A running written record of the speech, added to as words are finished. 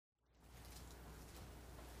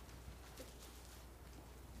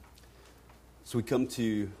So we come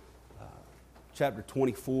to chapter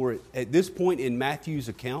 24. At this point in Matthew's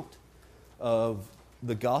account of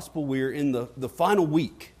the gospel, we're in the final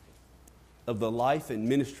week of the life and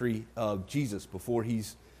ministry of Jesus before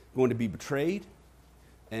he's going to be betrayed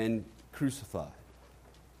and crucified.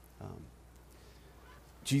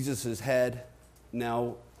 Jesus has had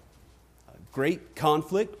now great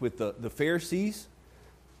conflict with the Pharisees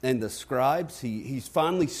and the scribes. He's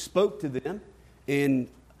finally spoke to them in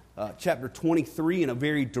chapter 23 in a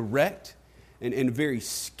very direct and in a very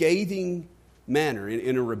scathing manner,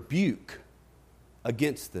 in a rebuke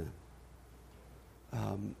against them.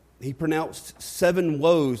 He pronounced 7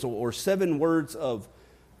 woes or 7 words of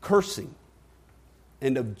cursing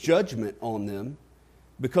and of judgment on them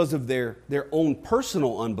because of their own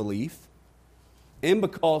personal unbelief, and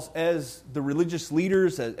because as the religious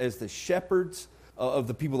leaders, as the shepherds of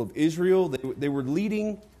the people of Israel, they were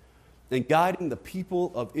leading and guiding the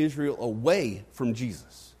people of Israel away from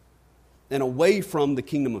Jesus and away from the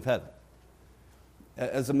kingdom of heaven.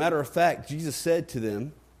 As a matter of fact, Jesus said to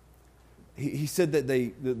them, he said that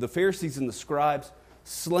the Pharisees and the scribes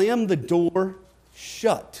slammed the door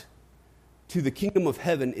shut to the kingdom of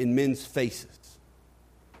heaven in men's faces.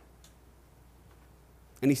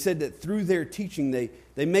 And he said that through their teaching,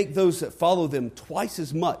 they make those that follow them twice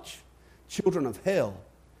as much children of hell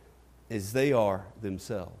as they are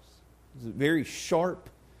themselves. It's very sharp,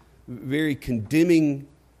 very condemning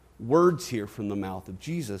words here from the mouth of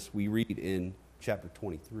Jesus we read in chapter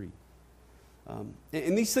 23.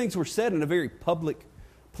 And these things were said in a very public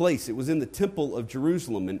place. It was in the temple of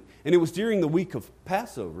Jerusalem, and it was during the week of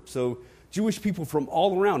Passover. So Jewish people from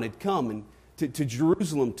all around had come to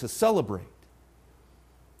Jerusalem to celebrate.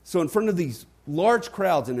 So in front of these large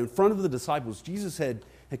crowds and in front of the disciples, Jesus had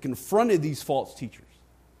confronted these false teachers.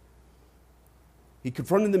 He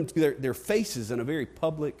confronted them to their faces in a very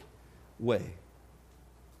public way.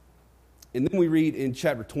 And then we read in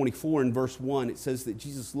chapter 24 in verse 1, it says that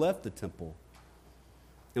Jesus left the temple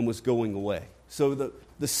and was going away. So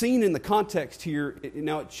the scene and the context here,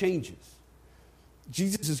 now it changes.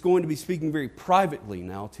 Jesus is going to be speaking very privately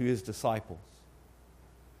now to his disciples.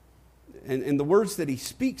 And the words that he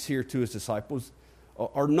speaks here to his disciples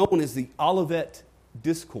are known as the Olivet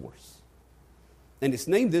Discourse. And it's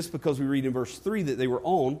named this because we read in verse 3 that they were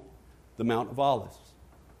on the Mount of Olives.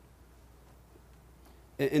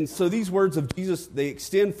 And so these words of Jesus, they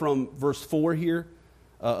extend from verse 4 here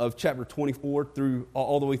of chapter 24 through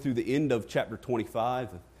all the way through the end of chapter 25.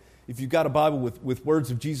 If you've got a Bible with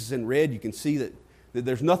words of Jesus in red, you can see that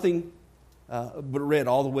there's nothing but red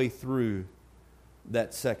all the way through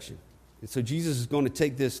that section. And so Jesus is going to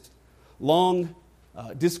take this long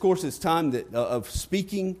discourse, this time of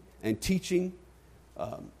speaking and teaching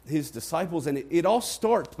his disciples. And it all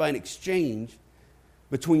starts by an exchange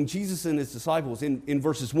between Jesus and his disciples in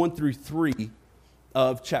verses 1 through 3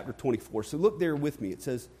 of chapter 24. So look there with me. It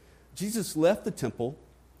says, Jesus left the temple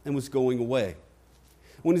and was going away.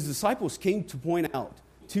 When his disciples came to point out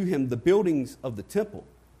to him the buildings of the temple,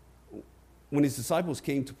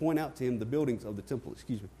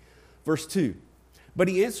 Verse 2, but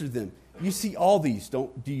he answered them, you see all these, do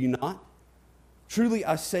you not? Truly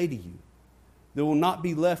I say to you, there will not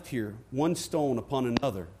be left here one stone upon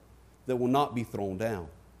another that will not be thrown down.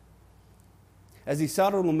 As he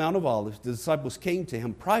sat on the Mount of Olives, the disciples came to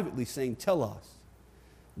him privately, saying, tell us,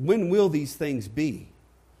 when will these things be?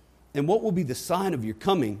 And what will be the sign of your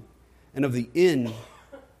coming and of the end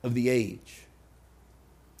of the age?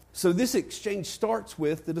 So this exchange starts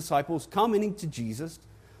with the disciples commenting to Jesus.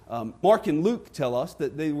 Mark and Luke tell us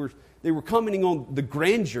that they were commenting on the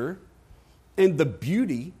grandeur and the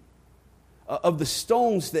beauty of the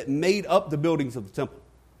stones that made up the buildings of the temple.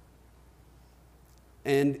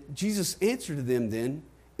 And Jesus' answer to them then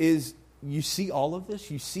is, you see all of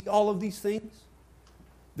this? You see all of these things?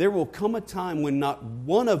 There will come a time when not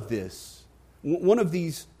one of these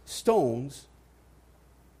stones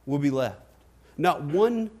will be left. Not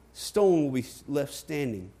one stone will be left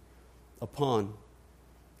standing upon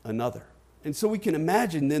another. And so we can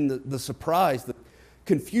imagine then the surprise, the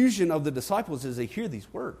confusion of the disciples as they hear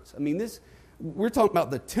these words. I mean, we're talking about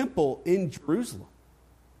the temple in Jerusalem.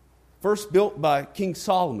 First built by King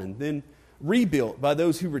Solomon, then rebuilt by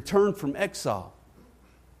those who returned from exile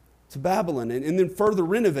to Babylon, and then further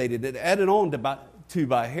renovated and added on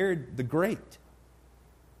by Herod the Great.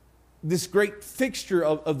 This great fixture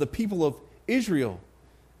of the people of Israel,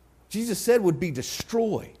 Jesus said would be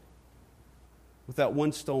destroyed without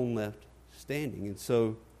one stone left standing. And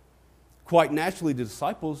so, quite naturally, the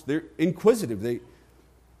disciples, they're inquisitive.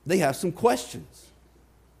 They have some questions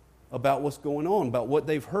about what's going on, about what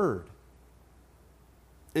they've heard.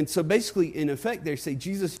 And so basically, in effect, they say,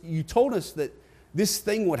 Jesus, you told us that this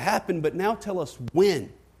thing would happen, but now tell us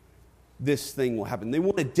when this thing will happen. They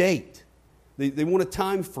want a date. They want a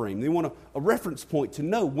time frame. They want a reference point to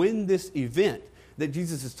know when this event that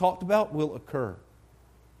Jesus has talked about will occur.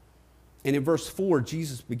 And in verse 4,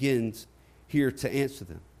 Jesus begins here to answer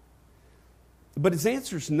them. But his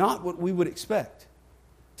answer is not what we would expect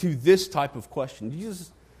to this type of question.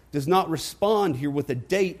 Jesus does not respond here with a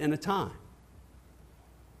date and a time.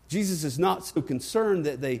 Jesus is not so concerned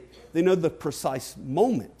that they know the precise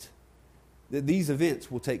moment that these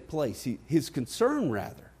events will take place. His concern,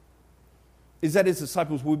 rather, is that his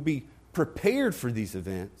disciples would be prepared for these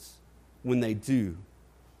events when they do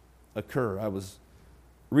occur. I was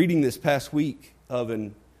reading this past week of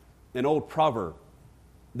an old proverb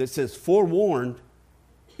that says, forewarned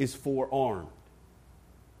is forearmed.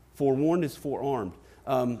 Forewarned is forearmed.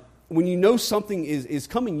 When you know something is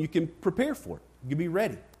coming, you can prepare for it. You can be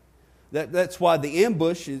ready. That's why the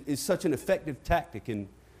ambush is such an effective tactic in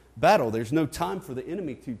battle. There's no time for the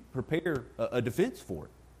enemy to prepare a defense for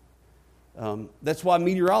it. That's why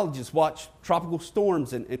meteorologists watch tropical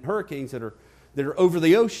storms and hurricanes that are over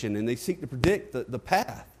the ocean, and they seek to predict the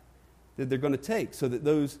path that they're going to take so that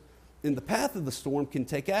those in the path of the storm can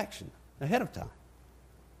take action ahead of time.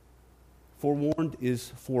 Forewarned is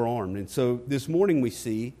forearmed. And so this morning we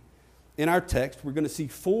see in our text, we're going to see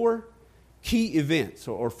four key events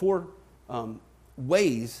or four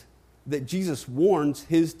ways that Jesus warns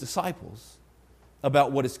his disciples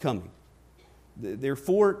about what is coming. There are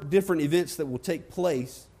four different events that will take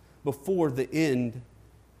place before the end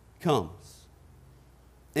comes.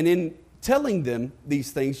 And in telling them these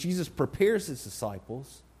things, Jesus prepares his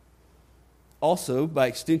disciples, also by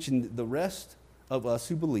extension the rest of us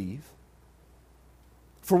who believe,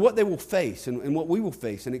 for what they will face and what we will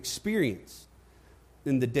face and experience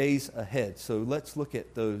in the days ahead. So let's look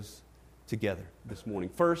at those together this morning.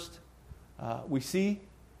 First, we see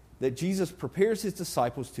that Jesus prepares his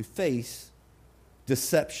disciples to face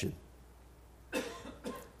deception.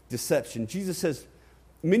 Deception. Jesus says,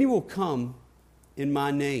 many will come in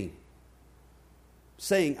my name,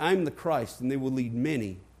 saying, I am the Christ, and they will lead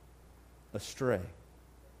many astray.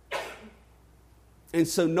 And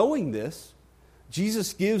so knowing this,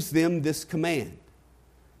 Jesus gives them this command.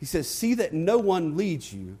 He says, see that no one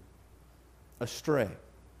leads you astray.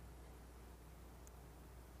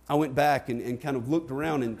 I went back and kind of looked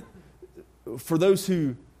around, and for those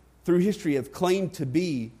who, through history, have claimed to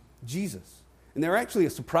be Jesus, and there are actually a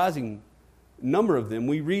surprising number of them.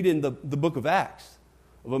 We read in the book of Acts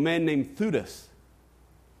of a man named Theudas,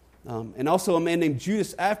 and also a man named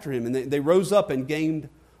Judas after him, and they rose up and gained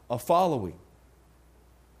a following.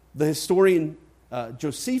 The historian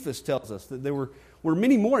Josephus tells us that there were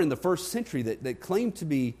many more in the first century that claimed to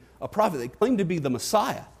be a prophet. They claimed to be the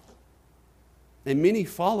Messiah. And many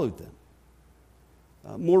followed them.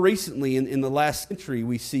 More recently, in the last century,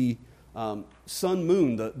 we see Sun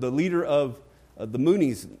Moon, the leader of the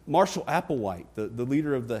Moonies, Marshall Applewhite, the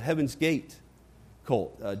leader of the Heaven's Gate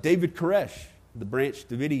cult, David Koresh, the Branch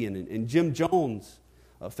Davidian, and Jim Jones,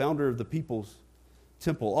 founder of the People's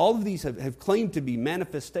Temple. All of these have claimed to be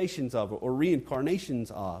manifestations of or reincarnations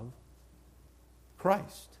of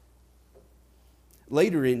Christ.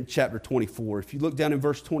 Later in chapter 24, if you look down in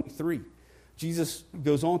verse 23, Jesus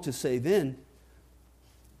goes on to say, then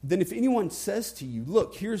if anyone says to you,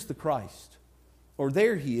 look, here's the Christ, or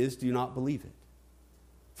there he is, do not believe it.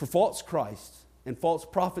 For false Christs and false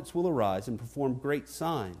prophets will arise and perform great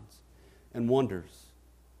signs and wonders,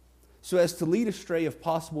 so as to lead astray, if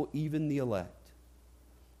possible, even the elect.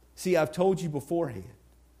 See, I've told you beforehand.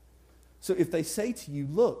 So if they say to you,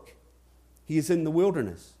 look, he is in the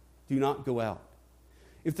wilderness, do not go out.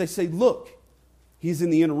 If they say, look, he is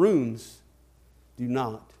in the inner rooms, do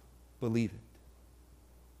not believe it.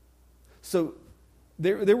 So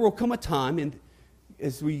there will come a time, and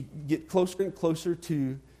as we get closer and closer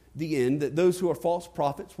to the end, that those who are false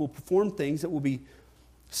prophets will perform things that will be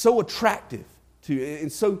so attractive to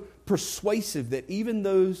and so persuasive that even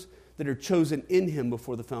those that are chosen in him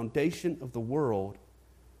before the foundation of the world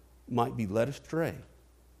might be led astray,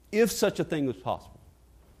 if such a thing was possible,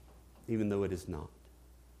 even though it is not.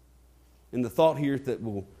 And the thought here that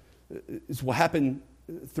will happen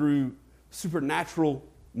through supernatural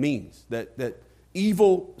means, that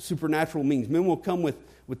evil supernatural means. Men will come with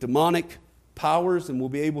demonic powers and will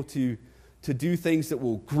be able to do things that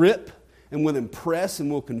will grip and will impress and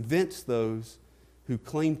will convince those who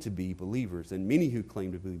claim to be believers. And many who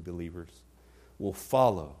claim to be believers will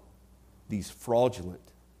follow these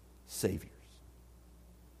fraudulent saviors.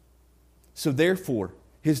 So therefore,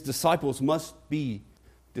 his disciples must be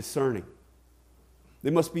discerning.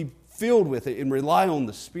 They must be filled with it and rely on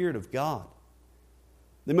the Spirit of God.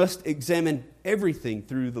 They must examine everything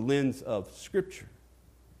through the lens of Scripture.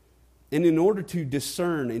 And in order to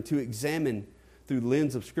discern and to examine through the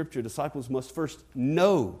lens of Scripture, disciples must first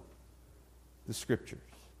know the Scriptures.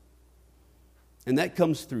 And that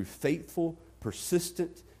comes through faithful,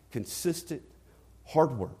 persistent, consistent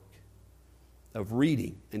hard work of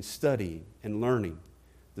reading and studying and learning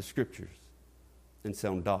the Scriptures and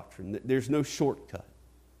sound doctrine. There's no shortcut.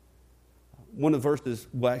 One of the verses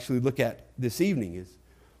we'll actually look at this evening is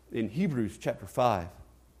in Hebrews chapter 5.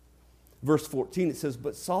 Verse 14, it says,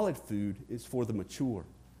 "But solid food is for the mature,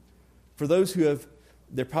 for those who have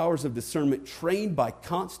their powers of discernment trained by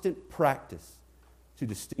constant practice to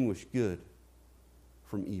distinguish good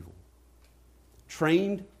from evil."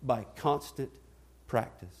 Trained by constant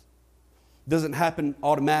practice. It doesn't happen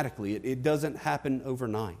automatically. It doesn't happen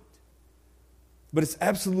overnight. But it's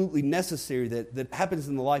absolutely necessary that happens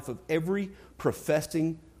in the life of every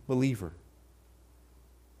professing believer.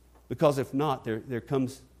 Because if not, there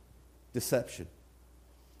comes deception.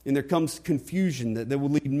 And there comes confusion that will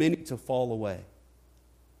lead many to fall away.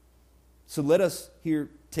 So let us here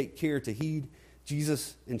take care to heed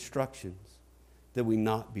Jesus' instructions that we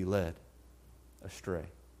not be led astray.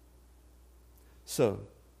 So,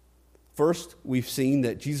 first, we've seen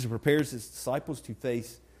that Jesus prepares his disciples to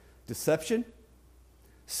face deception.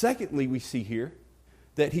 Secondly, we see here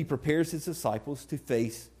that he prepares his disciples to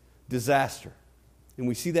face disaster. And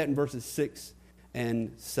we see that in verses 6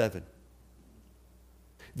 and 7.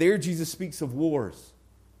 There, Jesus speaks of wars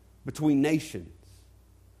between nations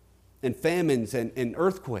and famines and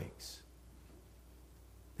earthquakes.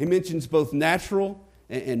 He mentions both natural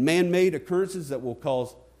and man-made occurrences that will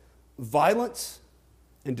cause violence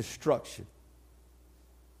and destruction.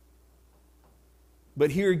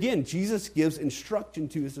 But here again, Jesus gives instruction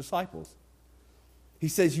to his disciples. He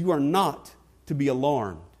says, you are not to be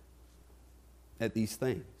alarmed at these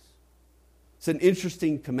things. It's an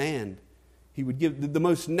interesting command he would give. The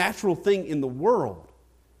most natural thing in the world,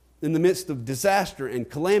 in the midst of disaster and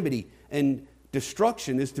calamity and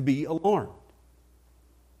destruction, is to be alarmed.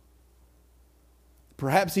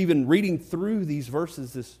 Perhaps even reading through these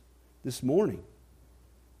verses this morning,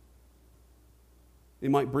 it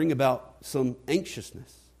might bring about some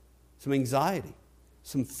anxiousness, some anxiety,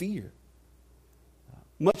 some fear.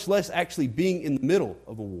 Much less actually being in the middle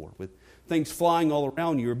of a war with things flying all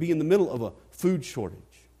around you, or be in the middle of a food shortage,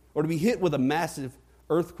 or to be hit with a massive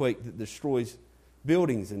earthquake that destroys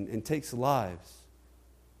buildings and takes the lives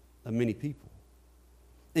of many people.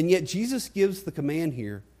 And yet Jesus gives the command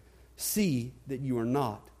here, see that you are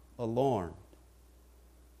not alarmed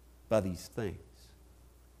by these things.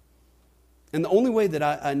 And the only way that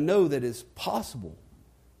I know that it's possible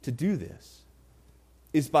to do this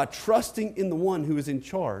is by trusting in the one who is in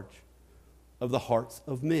charge of the hearts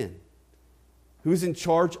of men, who is in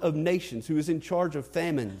charge of nations, who is in charge of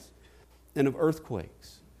famines and of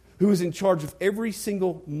earthquakes, who is in charge of every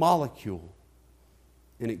single molecule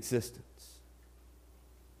in existence.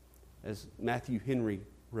 As Matthew Henry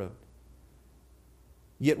wrote,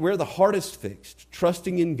 yet where the heart is fixed,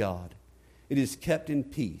 trusting in God, it is kept in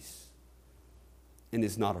peace and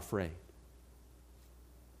is not afraid.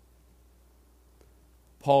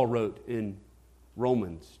 Paul wrote in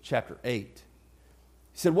Romans chapter 8,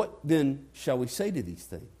 he said, what then shall we say to these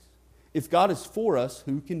things? If God is for us,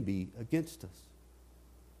 who can be against us?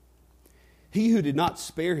 He who did not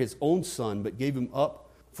spare his own son, but gave him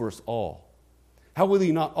up for us all, how will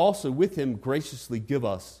he not also with him graciously give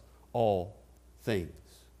us all things?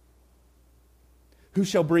 Who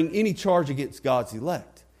shall bring any charge against God's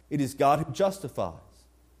elect? It is God who justifies.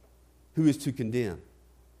 Who is to condemn?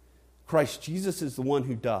 Christ Jesus is the one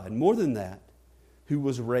who died. More than that, who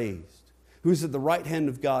was raised, who is at the right hand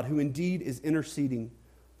of God, who indeed is interceding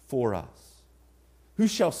for us. Who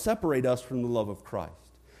shall separate us from the love of Christ?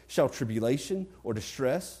 Shall tribulation or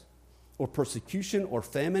distress or persecution or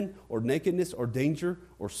famine or nakedness or danger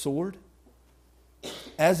or sword?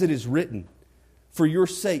 As it is written, for your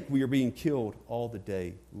sake we are being killed all the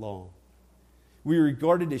day long. We are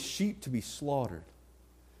regarded as sheep to be slaughtered.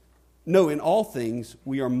 No, in all things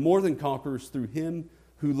we are more than conquerors through him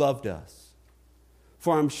who loved us.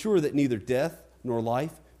 For I am sure that neither death, nor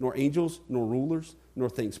life, nor angels, nor rulers, nor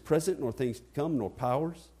things present, nor things to come, nor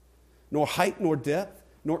powers, nor height, nor depth,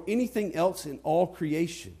 nor anything else in all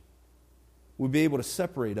creation will be able to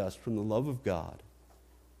separate us from the love of God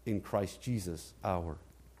in Christ Jesus our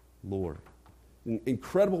Lord.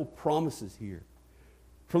 Incredible promises here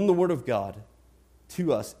from the Word of God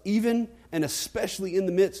to us, even and especially in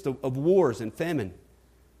the midst of wars and famine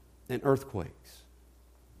and earthquakes.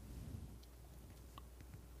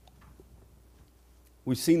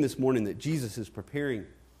 We've seen this morning that Jesus is preparing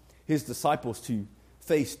his disciples to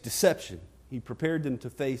face deception. He prepared them to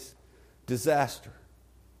face disaster.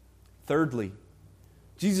 Thirdly,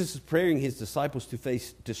 Jesus is preparing his disciples to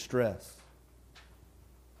face distress.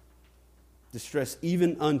 Distress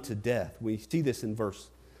even unto death. We see this in verse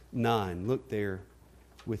 9. Look there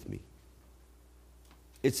with me.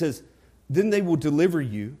 It says, "Then they will deliver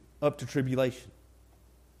you up to tribulation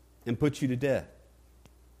and put you to death.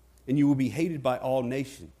 And you will be hated by all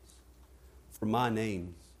nations for my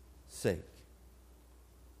name's sake."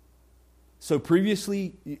 So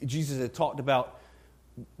previously, Jesus had talked about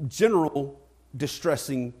general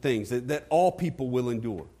distressing things that all people will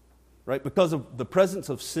endure, right? Because of the presence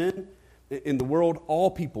of sin in the world,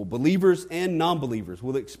 all people, believers and non-believers,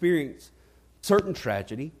 will experience certain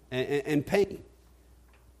tragedy and pain.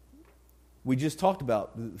 We just talked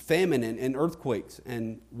about famine and earthquakes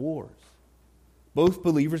and wars. Both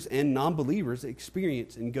believers and non-believers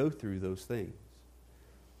experience and go through those things.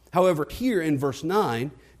 However, here in verse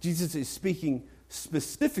 9, Jesus is speaking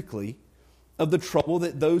specifically of the trouble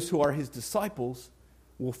that those who are his disciples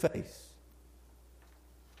will face.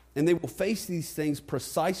 And they will face these things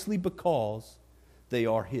precisely because they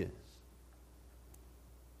are his.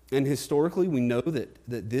 And historically, we know that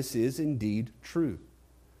this is indeed true.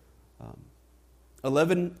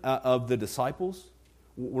 11 of the disciples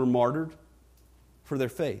were martyred for their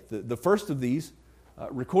faith. The first of these,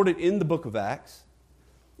 recorded in the book of Acts,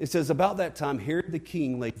 it says, "About that time, Herod the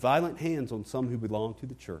king laid violent hands on some who belonged to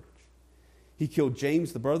the church. He killed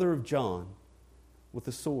James, the brother of John, with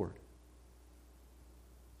a sword."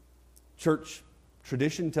 Church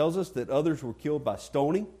tradition tells us that others were killed by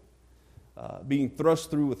stoning, being thrust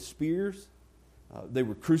through with spears. They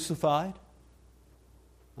were crucified.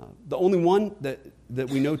 The only one that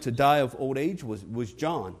we know to die of old age was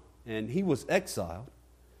John, and he was exiled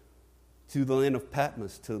to the land of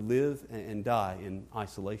Patmos to live and die in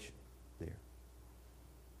isolation there.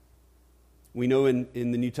 We know in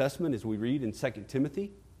the New Testament, as we read in 2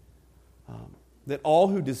 Timothy, that all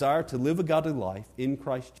who desire to live a godly life in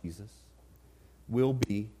Christ Jesus will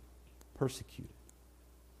be persecuted.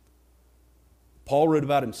 Paul wrote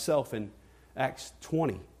about himself in Acts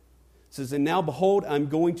 20. It says, "And now behold, I'm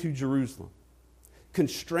going to Jerusalem,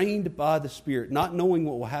 constrained by the Spirit, not knowing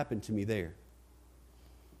what will happen to me there,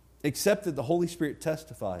 except that the Holy Spirit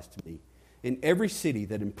testifies to me in every city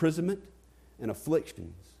that imprisonment and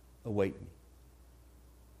afflictions await me."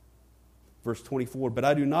 Verse 24, "But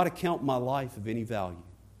I do not account my life of any value,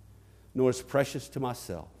 nor as precious to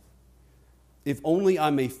myself, if only I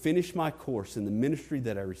may finish my course in the ministry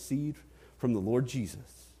that I received from the Lord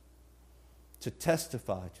Jesus, to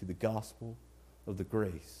testify to the gospel of the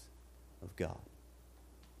grace of God."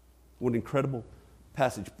 What an incredible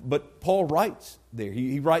passage. But Paul writes there,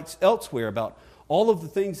 he writes elsewhere about all of the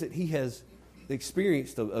things that he has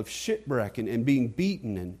experienced of shipwreck and being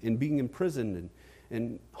beaten and being imprisoned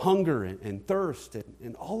and hunger and thirst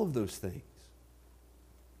and all of those things.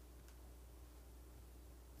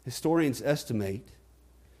 Historians estimate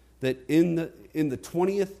that in the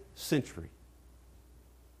 20th century,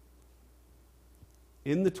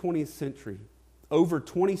 over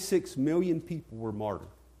 26 million people were martyred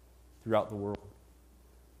throughout the world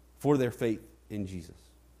for their faith in Jesus.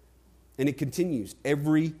 And it continues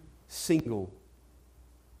every single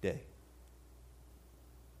day.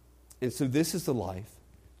 And so this is the life,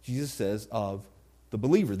 Jesus says, of the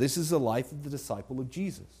believer. This is the life of the disciple of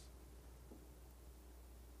Jesus.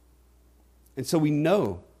 And so we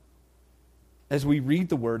know, as we read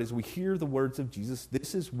the Word, as we hear the words of Jesus,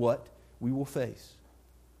 this is what we will face.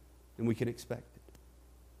 And we can expect it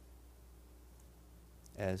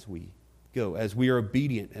as we go, as we are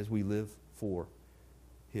obedient, as we live for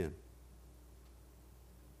Him.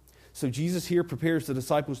 So Jesus here prepares the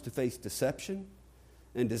disciples to face deception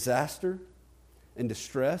and disaster and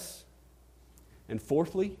distress. And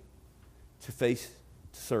fourthly, to face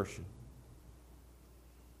desertion.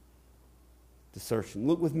 Desertion.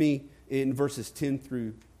 Look with me in verses 10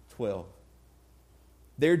 through 12.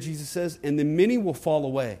 There Jesus says, "And then many will fall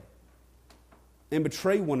away and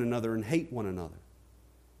betray one another and hate one another.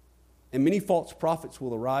 And many false prophets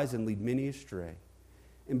will arise and lead many astray.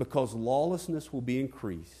 And because lawlessness will be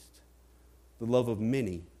increased, the love of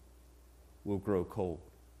many will grow cold."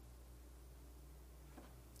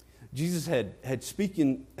 Jesus had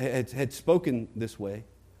spoken this way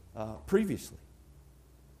previously.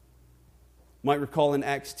 You might recall in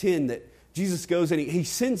Acts 10 that Jesus goes and he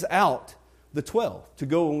sends out the 12 to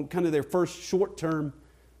go on kind of their first short-term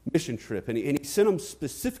mission trip. And he sent them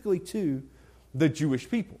specifically to the Jewish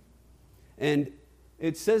people. And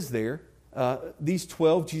it says there, these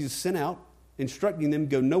 12 Jesus sent out instructing them,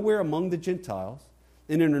 go nowhere among the Gentiles,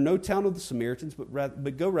 and enter no town of the Samaritans,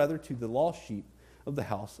 but go rather to the lost sheep of the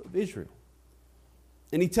house of Israel.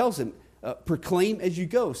 And he tells them, proclaim as you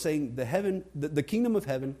go, saying the kingdom of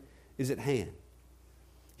heaven is at hand.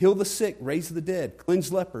 Heal the sick, raise the dead,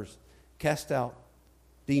 cleanse lepers, cast out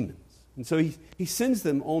demons. And so he sends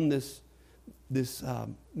them on this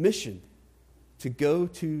mission to go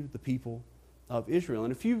to the people of Israel.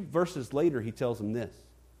 And a few verses later, he tells them this: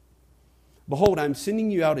 behold, I'm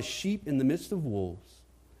sending you out as sheep in the midst of wolves.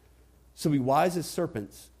 So be wise as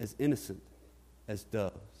serpents, as innocent as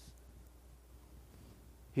doves.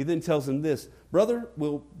 He then tells them this: brother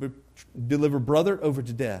will deliver brother over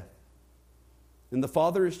to death, and the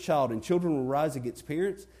father his child, and children will rise against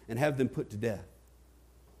parents and have them put to death.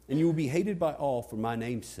 And you will be hated by all for my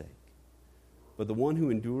name's sake, but the one who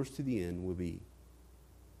endures to the end will be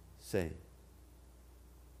saved.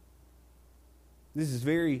 This is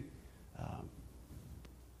very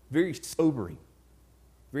sobering,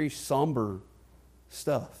 very somber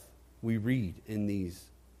stuff we read in these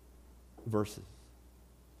verses.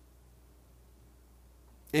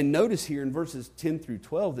 And notice here in verses 10 through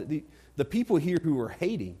 12 that the people here who are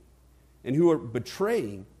hating and who are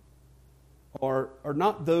betraying are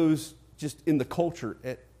not those just in the culture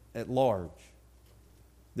at large.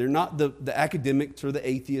 They're not the academics or the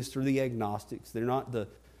atheists or the agnostics. They're not the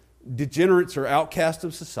degenerates or outcasts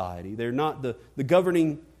of society. They're not the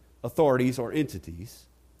governing authorities or entities.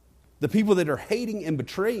 The people that are hating and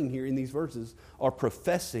betraying here in these verses are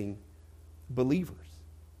professing believers.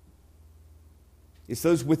 It's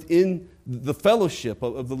those within the fellowship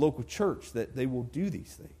of the local church that they will do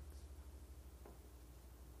these things.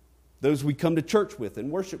 Those we come to church with and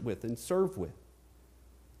worship with and serve with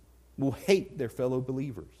will hate their fellow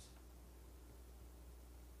believers.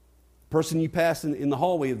 The person you pass in the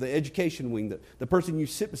hallway of the education wing, the person you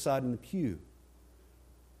sit beside in the pew,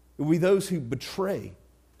 it will be those who betray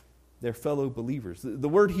their fellow believers. The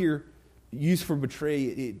word here used for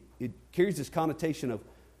betray, it carries this connotation of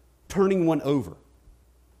turning one over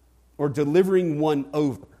or delivering one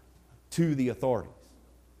over to the authorities.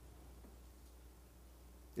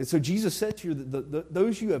 And so Jesus said to you that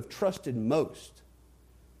those you have trusted most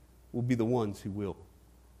will be the ones who will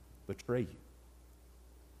betray you.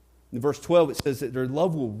 In verse 12 it says that their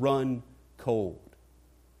love will run cold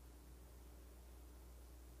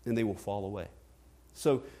and they will fall away.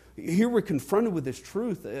 So here we're confronted with this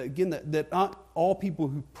truth, again, that not all people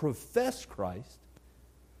who profess Christ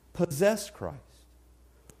possess Christ.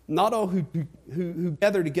 Not all who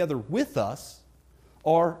gather together with us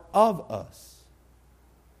are of us.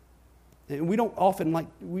 And we don't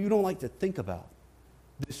like to think about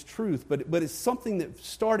this truth, but it's something that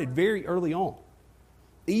started very early on.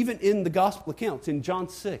 Even in the gospel accounts, in John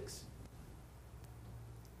 6.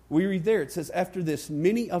 We read there, it says, after this,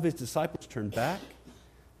 many of his disciples turned back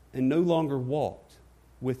and no longer walked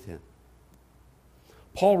with him.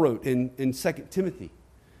 Paul wrote in 2 Timothy, he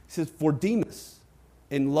says, for Demas,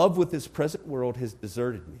 in love with this present world, has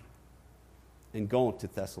deserted me and gone to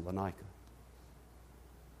Thessalonica.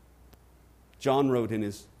 John wrote in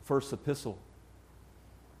his first epistle,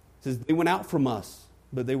 he says, they went out from us,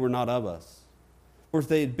 but they were not of us. For if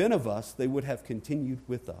they had been of us, they would have continued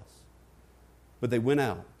with us. But they went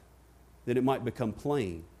out, that it might become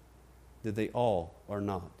plain that they all are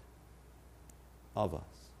not of us.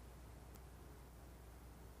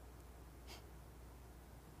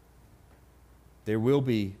 There will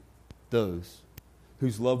be those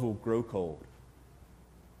whose love will grow cold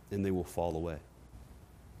and they will fall away.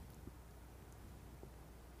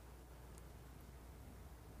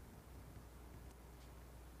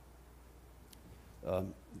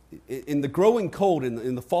 In the growing cold,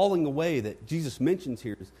 in the falling away that Jesus mentions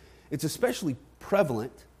here, it's especially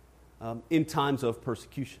prevalent in times of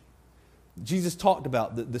persecution. Jesus talked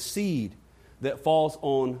about the seed that falls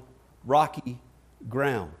on rocky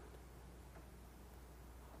ground.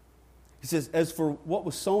 He says, as for what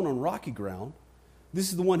was sown on rocky ground,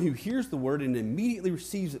 this is the one who hears the word and immediately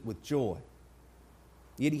receives it with joy.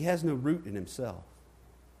 Yet he has no root in himself,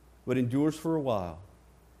 but endures for a while.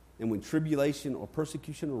 And when tribulation or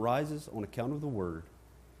persecution arises on account of the word,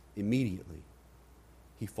 immediately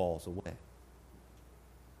he falls away.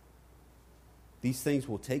 These things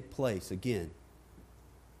will take place again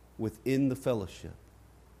within the fellowship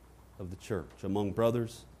of the church, among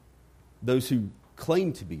brothers, those who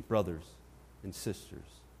claim to be brothers and sisters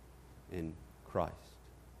in Christ.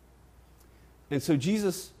 And so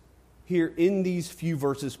Jesus here in these few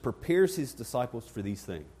verses prepares his disciples for these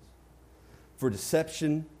things. For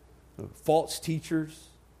deception, false teachers,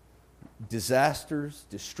 disasters,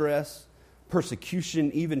 distress,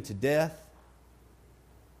 persecution, even to death.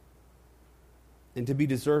 and to be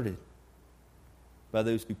deserted by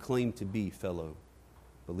those who claim to be fellow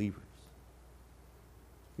believers.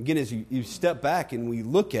 Again, as you step back and we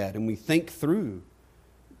look at and we think through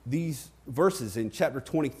these verses in chapter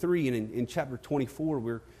 23 and in chapter 24,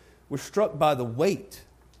 we're struck by the weight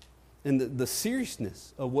and the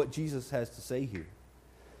seriousness of what Jesus has to say here.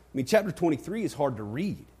 I mean, chapter 23 is hard to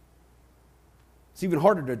read. It's even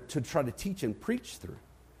harder to try to teach and preach through.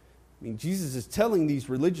 I mean, Jesus is telling these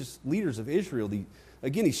religious leaders of Israel,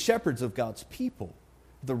 these shepherds of God's people,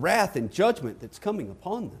 the wrath and judgment that's coming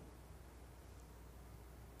upon them.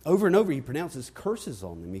 Over and over, he pronounces curses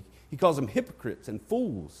on them. He calls them hypocrites and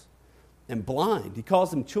fools and blind. He calls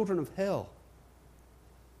them children of hell.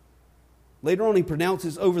 Later on, he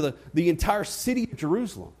pronounces over the entire city of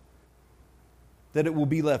Jerusalem that it will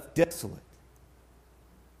be left desolate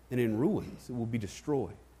and in ruins. It will be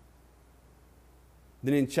destroyed.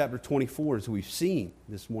 Then in chapter 24, as we've seen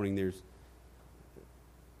this morning,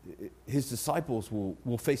 his disciples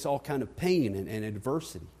will face all kind of pain and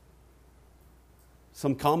adversity.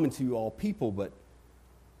 Some common to all people,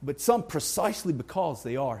 but some precisely because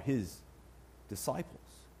they are his disciples.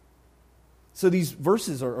 So these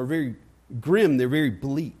verses are very grim, they're very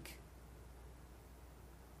bleak.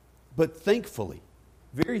 But thankfully,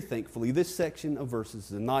 very thankfully, this section of verses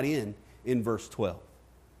is not in verse 12.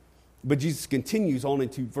 But Jesus continues on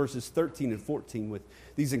into verses 13 and 14 with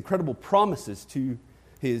these incredible promises to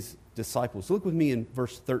his disciples. Look with me in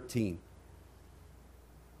verse 13.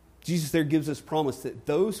 Jesus there gives us promise that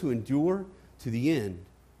those who endure to the end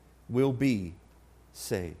will be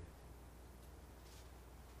saved.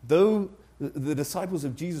 Though the disciples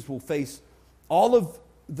of Jesus will face all of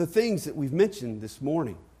the things that we've mentioned this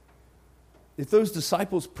morning, if those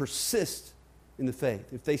disciples persist in the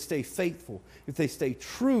faith, if they stay faithful, if they stay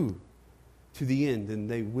true to the end, then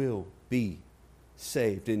they will be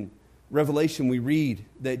saved. In Revelation, we read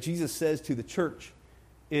that Jesus says to the church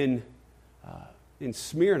in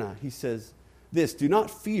Smyrna, he says this, "Do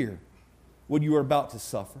not fear what you are about to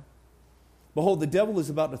suffer. Behold, the devil is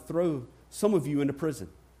about to throw some of you into prison,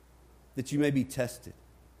 that you may be tested.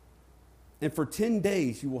 And for 10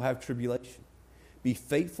 days you will have tribulation. Be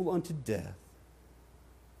faithful unto death,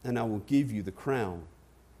 and I will give you the crown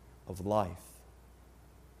of life."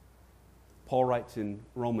 Paul writes in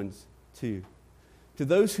Romans 2, "To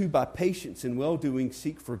those who by patience and well-doing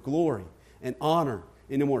seek for glory and honor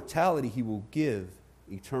and immortality, he will give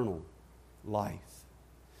eternal life."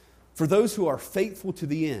 For those who are faithful to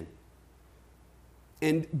the end,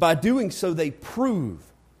 and by doing so they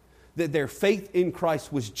prove that their faith in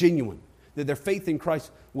Christ was genuine, that their faith in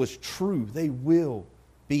Christ was true, they will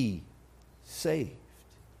be saved.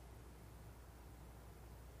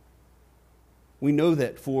 We know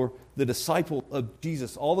that for the disciple of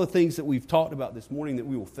Jesus, all the things that we've talked about this morning that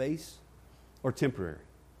we will face are temporary.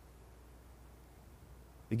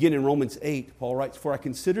 Again, in Romans 8, Paul writes, "For I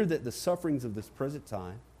consider that the sufferings of this present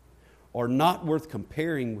time are not worth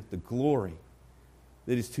comparing with the glory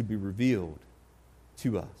that is to be revealed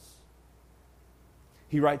to us."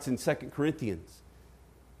 He writes in 2 Corinthians,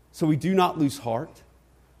 "So we do not lose heart.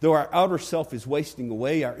 Though our outer self is wasting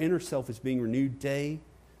away, our inner self is being renewed day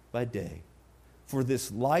by day. For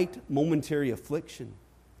this light momentary affliction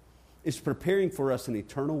is preparing for us an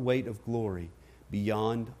eternal weight of glory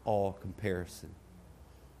beyond all comparison.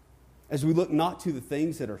 As we look not to the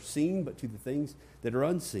things that are seen, but to the things that are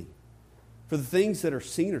unseen. For the things that are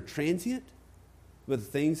seen are transient, but the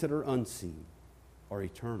things that are unseen are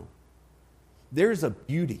eternal." There is a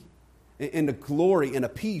beauty and a glory and a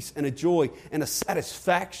peace and a joy and a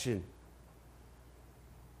satisfaction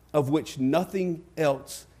of which nothing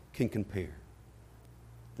else can compare,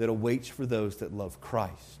 that awaits for those that love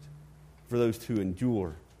Christ, for those who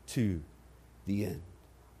endure to the end.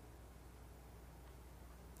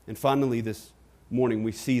 And finally, this morning,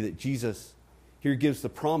 we see that Jesus here gives the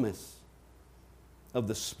promise of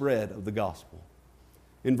the spread of the gospel.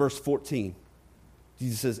 In verse 14,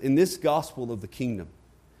 Jesus says, "In this gospel of the kingdom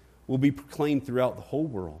will be proclaimed throughout the whole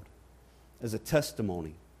world as a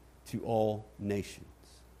testimony to all nations.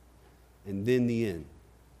 And then the end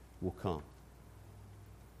will come."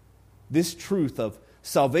 This truth of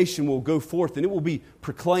salvation will go forth and it will be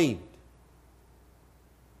proclaimed.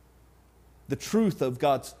 The truth of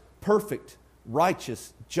God's perfect,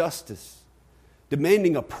 righteous justice,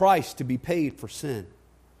 demanding a price to be paid for sin.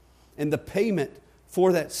 And the payment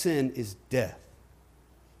for that sin is death.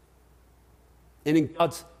 And in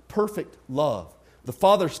God's perfect love, the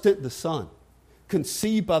Father sent the Son,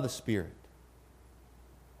 conceived by the Spirit.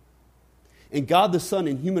 And God the Son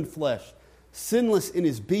in human flesh, sinless in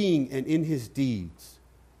his being and in his deeds,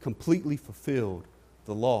 completely fulfilled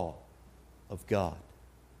the law of God.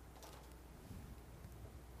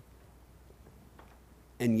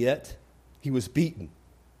 And yet, he was beaten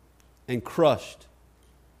and crushed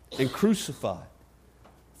and crucified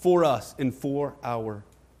for us and for our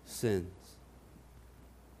sins.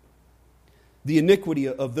 The iniquity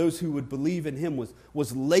of those who would believe in him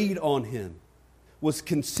was laid on him, was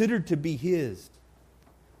considered to be his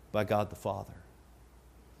by God the Father.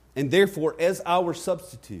 And therefore, as our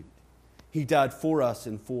substitute, he died for us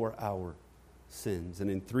and for our sins.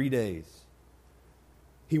 And in 3 days,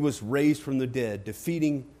 he was raised from the dead,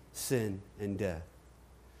 defeating sin and death.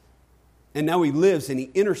 And now he lives and he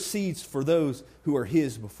intercedes for those who are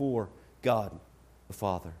his before God the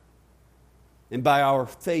Father. And by our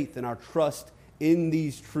faith and our trust in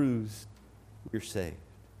these truths, we're saved.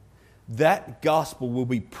 That gospel will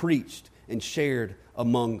be preached and shared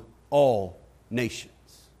among all nations.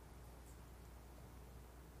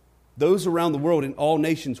 Those around the world in all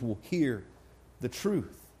nations will hear the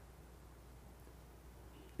truth.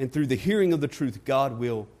 And through the hearing of the truth, God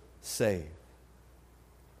will save.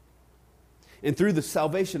 And through the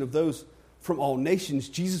salvation of those from all nations,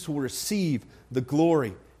 Jesus will receive the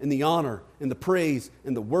glory and the honor and the praise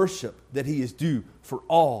and the worship that he is due for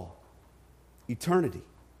all eternity.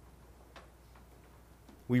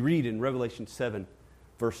 We read in Revelation 7,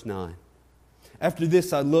 verse 9. After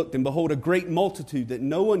this I looked, and behold, a great multitude that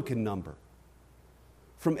no one can number,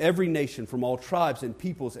 from every nation, from all tribes and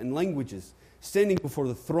peoples and languages, standing before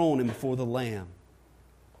the throne and before the Lamb,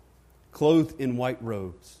 clothed in white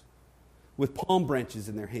robes, with palm branches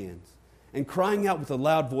in their hands, and crying out with a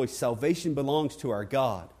loud voice, "Salvation belongs to our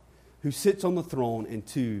God, who sits on the throne, and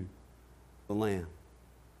to the Lamb."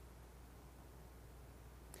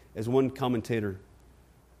 As one commentator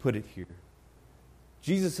put it here,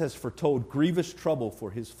 Jesus has foretold grievous trouble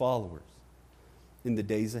for his followers in the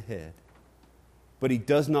days ahead, but he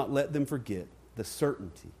does not let them forget the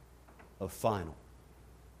certainty of final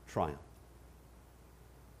triumph.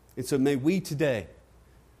 And so may we today,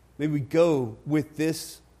 may we go with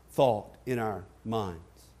this thought in our minds,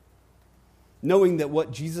 knowing that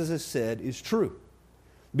what Jesus has said is true.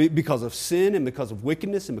 Because of sin and because of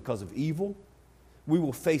wickedness and because of evil, we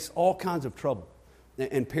will face all kinds of trouble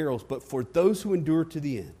and perils. But for those who endure to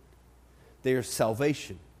the end, there is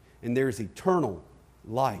salvation and there is eternal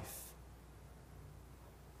life.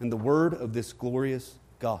 And the word of this glorious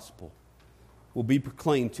gospel will be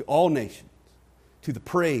proclaimed to all nations, to the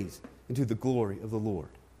praise and to the glory of the Lord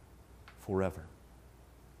forever.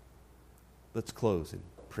 Let's close in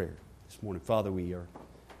prayer this morning. Father,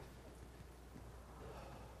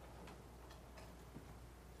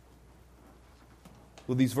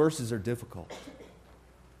 these verses are difficult,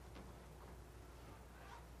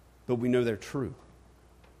 but we know they're true.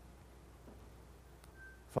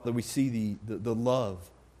 Father, we see the love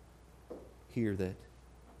here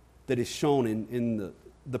that is shown in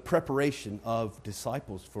the preparation of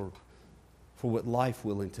disciples for what life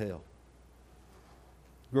will entail,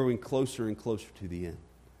 growing closer and closer to the end.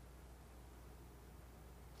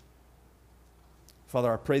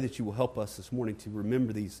 Father, I pray that you will help us this morning to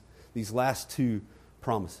remember these last two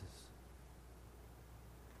promises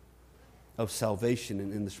of salvation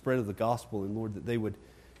and the spread of the gospel, and Lord, that they would,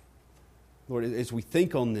 Lord, as we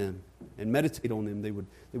think on them and meditate on them, they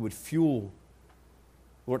would fuel,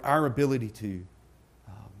 Lord, our ability to,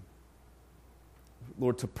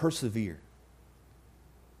 Lord, to persevere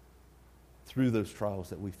through those trials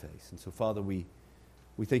that we face. And so, Father, we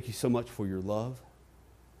thank you so much for your love,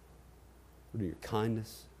 for your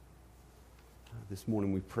kindness. This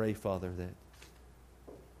morning we pray, Father, that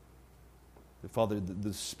Father,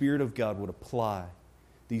 the Spirit of God would apply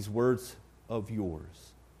these words of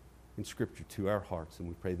yours in Scripture to our hearts. And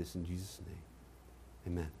we pray this in Jesus' name.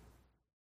 Amen.